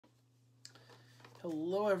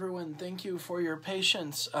Hello everyone, thank you for your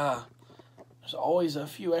patience. There's always a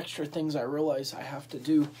few extra things I realize I have to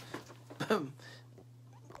do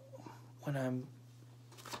when I'm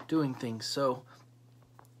doing things. So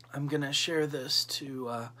I'm going to share this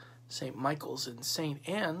to St. Michael's and St.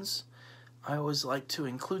 Anne's. I always like to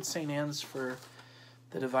include St. Anne's for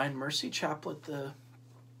the Divine Mercy Chaplet.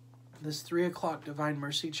 This 3 o'clock Divine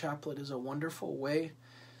Mercy Chaplet is a wonderful way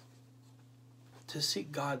to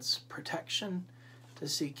seek God's protection, to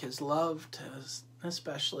seek His love,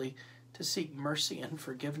 especially to seek mercy and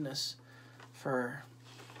forgiveness for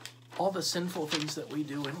all the sinful things that we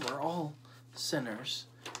do, and we're all sinners.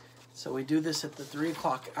 So we do this at the 3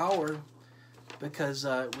 o'clock hour because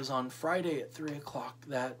it was on Friday at 3 o'clock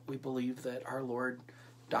that we believe that our Lord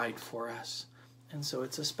died for us. And so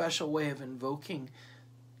it's a special way of invoking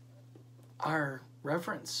our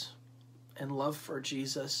reverence and love for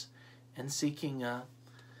Jesus and seeking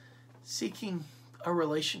a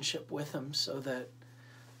relationship with Him so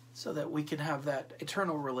that we can have that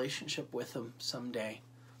eternal relationship with Him someday.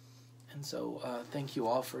 And so thank you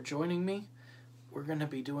all for joining me. We're going to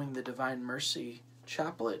be doing the Divine Mercy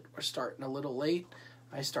Chaplet. We're starting a little late.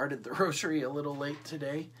 I started the rosary a little late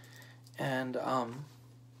today. And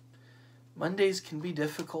Mondays can be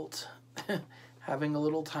difficult. Having a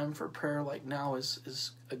little time for prayer like now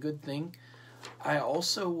is a good thing. I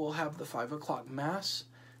also will have the 5 o'clock Mass.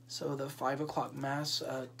 So the 5 o'clock Mass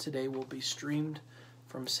today will be streamed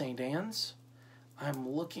from St. Anne's. I'm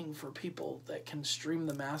looking for people that can stream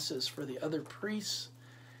the Masses for the other priests.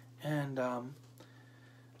 And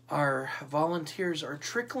our volunteers are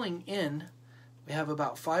trickling in. We have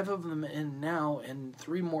about 5 of them in now, and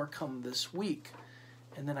 3 more come this week.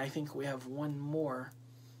 And then I think we have 1 more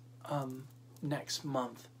next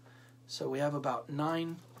month. So we have about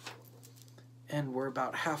 9, and we're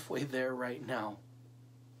about halfway there right now.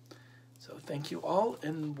 So thank you all,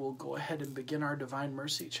 and we'll go ahead and begin our Divine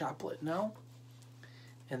Mercy Chaplet now.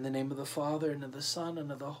 In the name of the Father, and of the Son,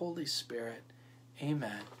 and of the Holy Spirit.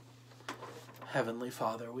 Amen. Heavenly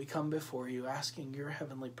Father, we come before you asking your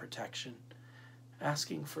heavenly protection,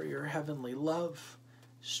 asking for your heavenly love,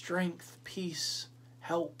 strength, peace,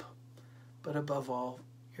 help, but above all,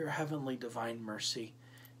 your heavenly divine mercy,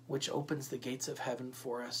 which opens the gates of heaven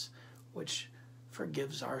for us, which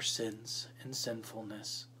forgives our sins and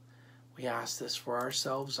sinfulness. We ask this for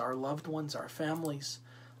ourselves, our loved ones, our families,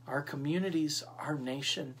 our communities, our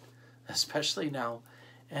nation, especially now,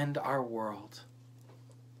 and our world.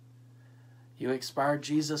 You expired,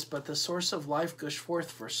 Jesus, but the source of life gushed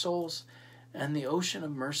forth for souls, and the ocean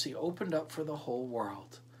of mercy opened up for the whole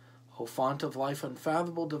world. O font of life,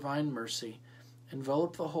 unfathomable divine mercy,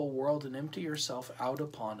 envelop the whole world and empty yourself out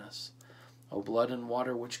upon us. O blood and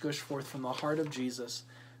water which gush forth from the heart of Jesus,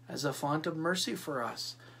 as a font of mercy for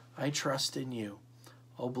us, I trust in you.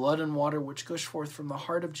 O blood and water which gush forth from the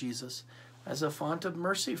heart of Jesus, as a font of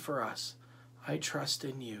mercy for us, I trust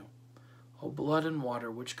in you. O blood and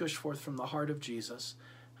water which gush forth from the heart of Jesus,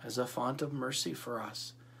 as a font of mercy for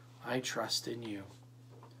us, I trust in you.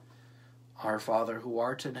 Our Father, who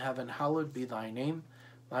art in heaven, hallowed be thy name.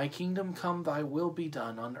 Thy kingdom come, thy will be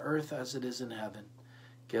done, on earth as it is in heaven.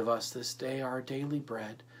 Give us this day our daily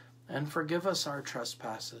bread, and forgive us our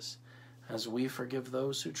trespasses, as we forgive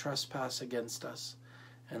those who trespass against us.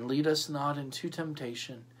 And lead us not into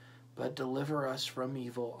temptation, but deliver us from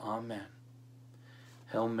evil. Amen.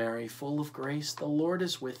 Hail Mary, full of grace, the Lord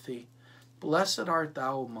is with thee. Blessed art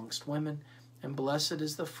thou amongst women, and blessed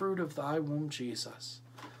is the fruit of thy womb, Jesus.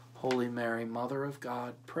 Holy Mary, Mother of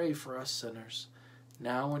God, pray for us sinners,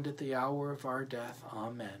 now and at the hour of our death.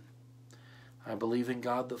 Amen. I believe in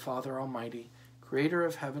God the Father Almighty, creator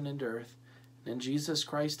of heaven and earth, and in Jesus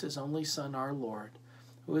Christ, his only Son, our Lord,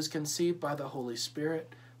 who was conceived by the Holy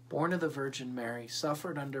Spirit, born of the Virgin Mary,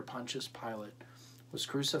 suffered under Pontius Pilate, was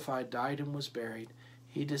crucified, died, and was buried.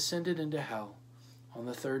 He descended into hell. On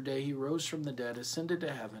the 3rd day he rose from the dead, ascended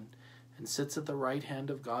to heaven, and sits at the right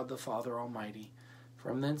hand of God the Father Almighty.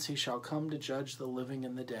 From thence he shall come to judge the living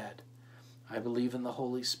and the dead. I believe in the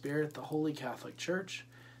Holy Spirit, the Holy Catholic Church,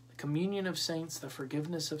 the communion of saints, the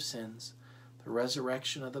forgiveness of sins, the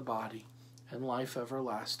resurrection of the body, and life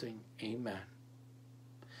everlasting. Amen.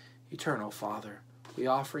 Eternal Father, we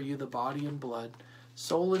offer you the body and blood,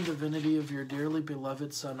 soul and divinity of your dearly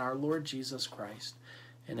beloved Son, our Lord Jesus Christ,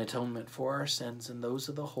 in atonement for our sins and those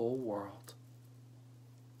of the whole world.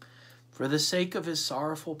 For the sake of his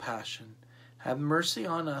sorrowful passion, have mercy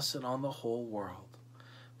on us and on the whole world.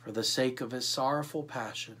 For the sake of his sorrowful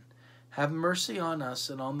passion, have mercy on us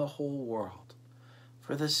and on the whole world.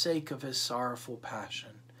 For the sake of his sorrowful passion,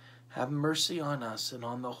 have mercy on us and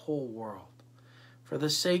on the whole world. For the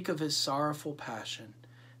sake of his sorrowful passion,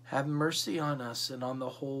 have mercy on us and on the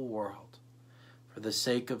whole world. For the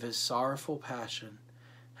sake of his sorrowful passion,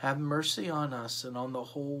 have mercy on us and on the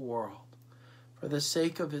whole world. For the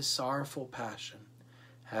sake of his sorrowful passion,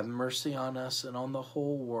 have mercy on us and on the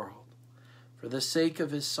whole world. For the sake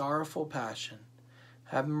of his sorrowful passion,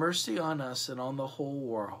 have mercy on us and on the whole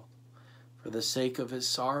world. For the sake of his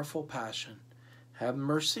sorrowful passion, have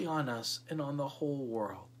mercy on us and on the whole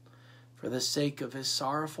world. For the sake of his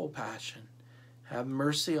sorrowful passion, have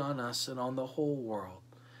mercy on us and on the whole world.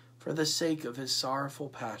 For the sake of his sorrowful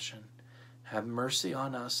passion, have mercy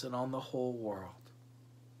on us and on the whole world.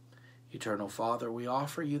 Eternal Father, we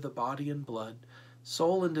offer you the body and blood,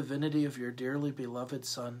 soul and divinity of your dearly beloved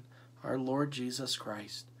Son, our Lord Jesus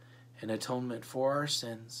Christ, in atonement for our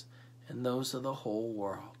sins and those of the whole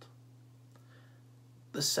world.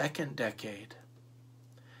 The second decade.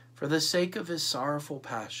 For the sake of his sorrowful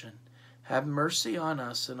passion, have mercy on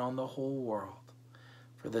us and on the whole world.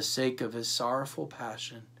 For the sake of his sorrowful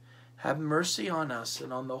passion, have mercy on us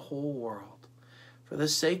and on the whole world. For the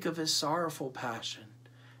sake of his sorrowful passion,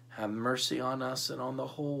 have mercy on us and on the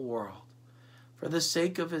whole world. For the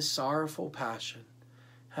sake of his sorrowful passion,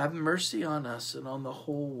 have mercy on us and on the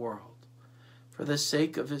whole world. For the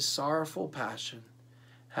sake of his sorrowful passion,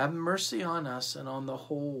 have mercy on us and on the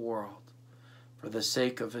whole world. For the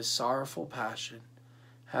sake of his sorrowful passion,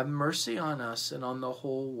 have mercy on us and on the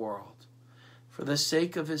whole world. For the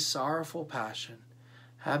sake of his sorrowful passion,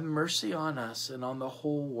 have mercy on us and on the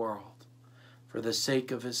whole world. For the sake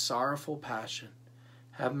of his sorrowful passion,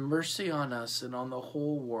 have mercy on us and on the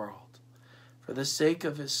whole world. For the sake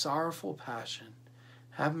of his sorrowful passion,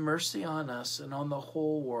 have mercy on us and on the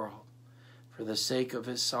whole world. For the sake of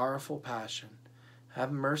his sorrowful passion,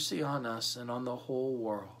 have mercy on us and on the whole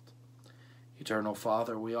world. Eternal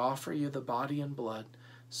Father, we offer you the body and blood,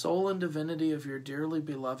 soul and divinity of your dearly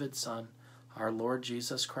beloved Son, our Lord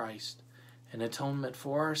Jesus Christ, in atonement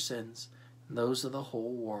for our sins and those of the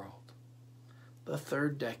whole world. The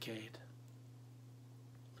third decade.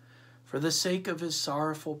 For the sake of his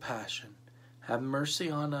sorrowful passion, have mercy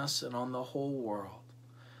on us and on the whole world.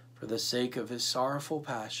 For the sake of his sorrowful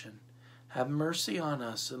passion, have mercy on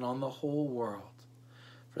us and on the whole world.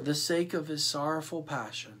 For the sake of his sorrowful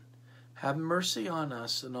passion, have mercy on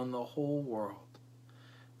us and on the whole world.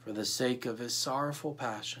 For the sake of his sorrowful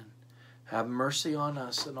passion, have mercy on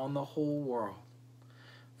us and on the whole world.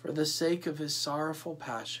 For the sake of his sorrowful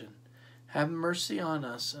passion, have mercy on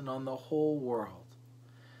us and on the whole world.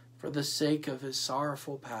 For the sake of his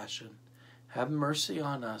sorrowful passion, have mercy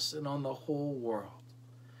on us and on the whole world.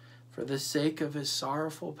 For the sake of his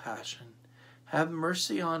sorrowful passion, have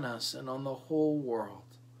mercy on us and on the whole world.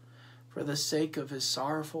 For the sake of his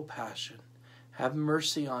sorrowful passion, have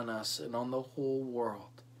mercy on us and on the whole world.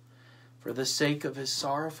 For the sake of his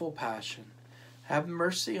sorrowful passion, have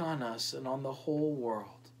mercy on us and on the whole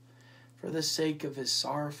world. For the sake of his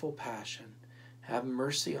sorrowful passion, have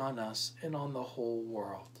mercy on us and on the whole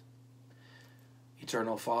world.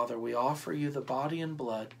 Eternal Father, we offer you the body and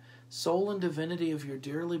blood, soul and divinity of your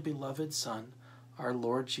dearly beloved Son, our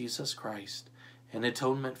Lord Jesus Christ, in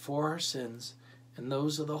atonement for our sins and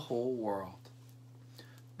those of the whole world.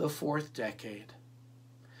 The fourth decade.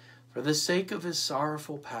 For the sake of his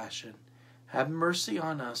sorrowful passion, have mercy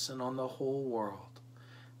on us and on the whole world.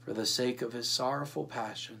 For the sake of his sorrowful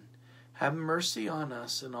passion, have mercy on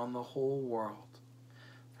us and on the whole world.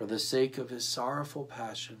 For the sake of his sorrowful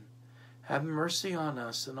passion, have mercy on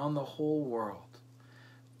us and on the whole world.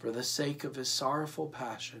 For the sake of his sorrowful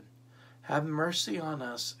passion, have mercy on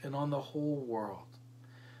us and on the whole world.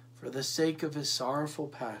 For the sake of his sorrowful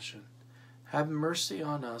passion, have mercy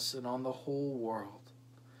on us and on the whole world.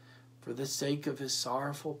 For the sake of his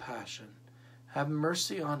sorrowful passion, have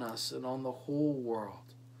mercy on us and on the whole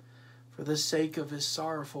world. For the sake of his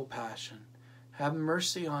sorrowful passion, have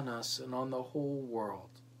mercy on us and on the whole world.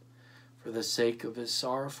 For the sake of his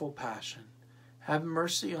sorrowful passion, have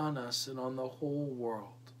mercy on us and on the whole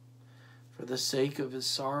world. For the sake of his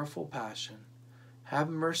sorrowful passion, have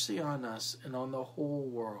mercy on us and on the whole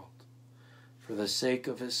world. For the sake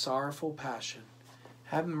of his sorrowful passion,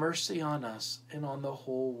 have mercy on us and on the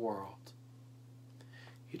whole world.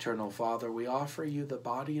 Eternal Father, we offer you the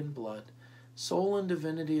body and blood, soul and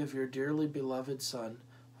divinity of your dearly beloved Son,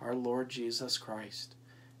 our Lord Jesus Christ,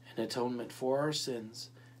 in atonement for our sins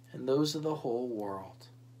and those of the whole world.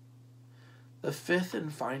 The fifth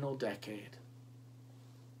and final decade.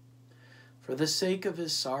 For the sake of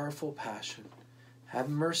his sorrowful passion, have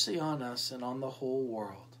mercy on us and on the whole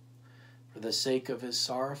world. For the sake of his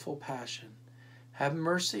sorrowful passion, have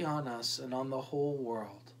mercy on us and on the whole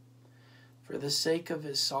world. For the sake of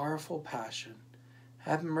his sorrowful passion,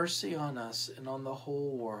 have mercy on us and on the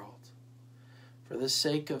whole world. For the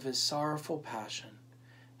sake of his sorrowful passion,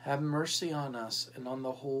 have mercy on us and on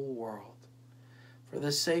the whole world. For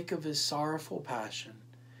the sake of his sorrowful passion,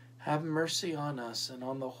 have mercy on us and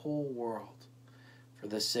on the whole world. For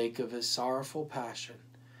the sake of his sorrowful passion,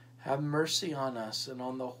 have mercy on us and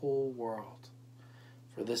on the whole world.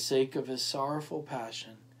 For the sake of his sorrowful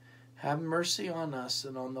passion, have mercy on us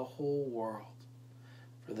and on the whole world.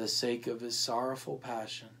 For the sake of his sorrowful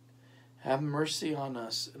passion, have mercy on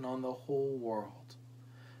us and on the whole world.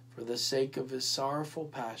 For the sake of his sorrowful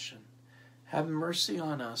passion, have mercy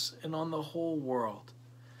on us and on the whole world.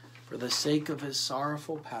 For the sake of his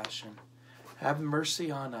sorrowful passion, have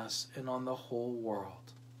mercy on us and on the whole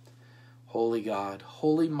world. Holy God,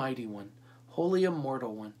 holy mighty one, holy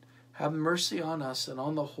immortal one, have mercy on us and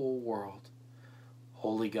on the whole world.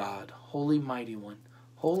 Holy God, holy mighty one,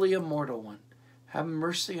 holy immortal one, have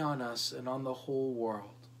mercy on us and on the whole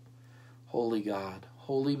world. Holy God,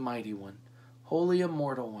 holy mighty one, holy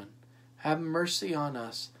immortal one, have mercy on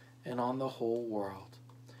us and on the whole world.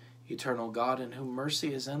 Eternal God, in whom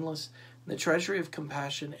mercy is endless and the treasury of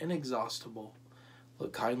compassion inexhaustible,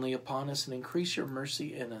 look kindly upon us and increase your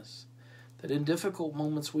mercy in us, that in difficult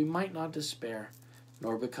moments we might not despair,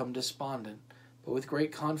 nor become despondent, but with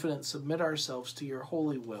great confidence submit ourselves to your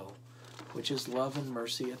holy will, which is love and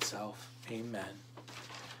mercy itself. Amen.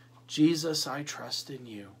 Jesus, I trust in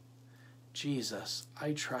you. Jesus,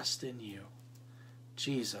 I trust in you.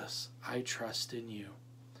 Jesus, I trust in you.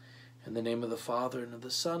 In the name of the Father, and of the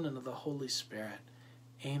Son, and of the Holy Spirit.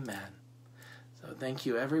 Amen. So thank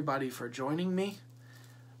you, everybody, for joining me.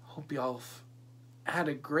 Hope you all had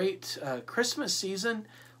a great Christmas season.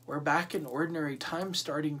 We're back in ordinary time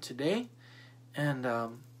starting today. And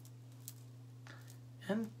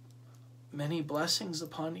many blessings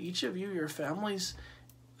upon each of you, your families,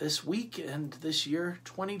 this week and this year,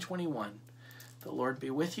 2021. The Lord be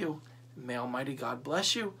with you. May Almighty God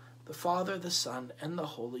bless you, the Father, the Son, and the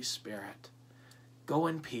Holy Spirit. Go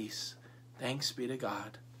in peace. Thanks be to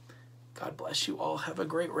God. God bless you all. Have a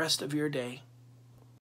great rest of your day.